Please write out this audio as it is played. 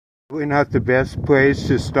Probably not the best place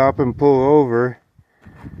to stop and pull over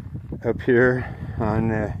up here on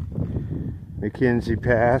McKenzie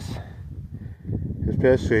Pass,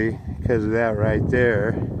 especially because of that right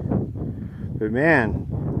there. But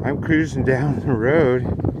man, I'm cruising down the road,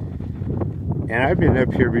 and I've been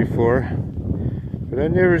up here before, but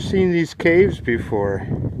I've never seen these caves before.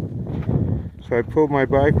 So I pulled my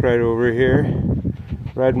bike right over here,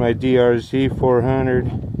 ride my DRZ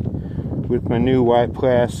 400 with my new white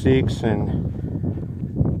plastics and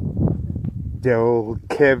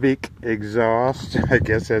Delkevic exhaust. I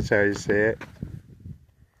guess that's how you say it.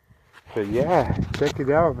 But yeah, check it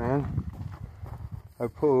out, man. I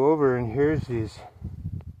pull over and here's these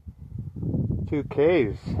two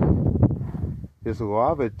caves. This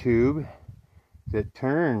lava tube that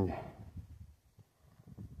turned.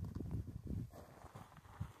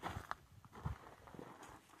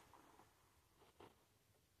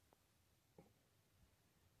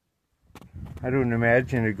 I don't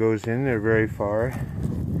imagine it goes in there very far,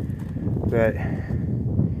 but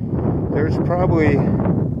there's probably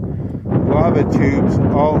lava tubes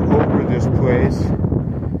all over this place.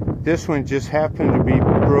 This one just happened to be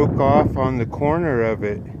broke off on the corner of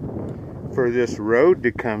it for this road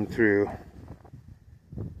to come through.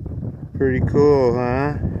 Pretty cool,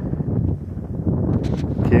 huh?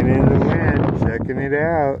 Ken in the wind, checking it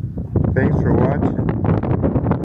out. Thanks for watching.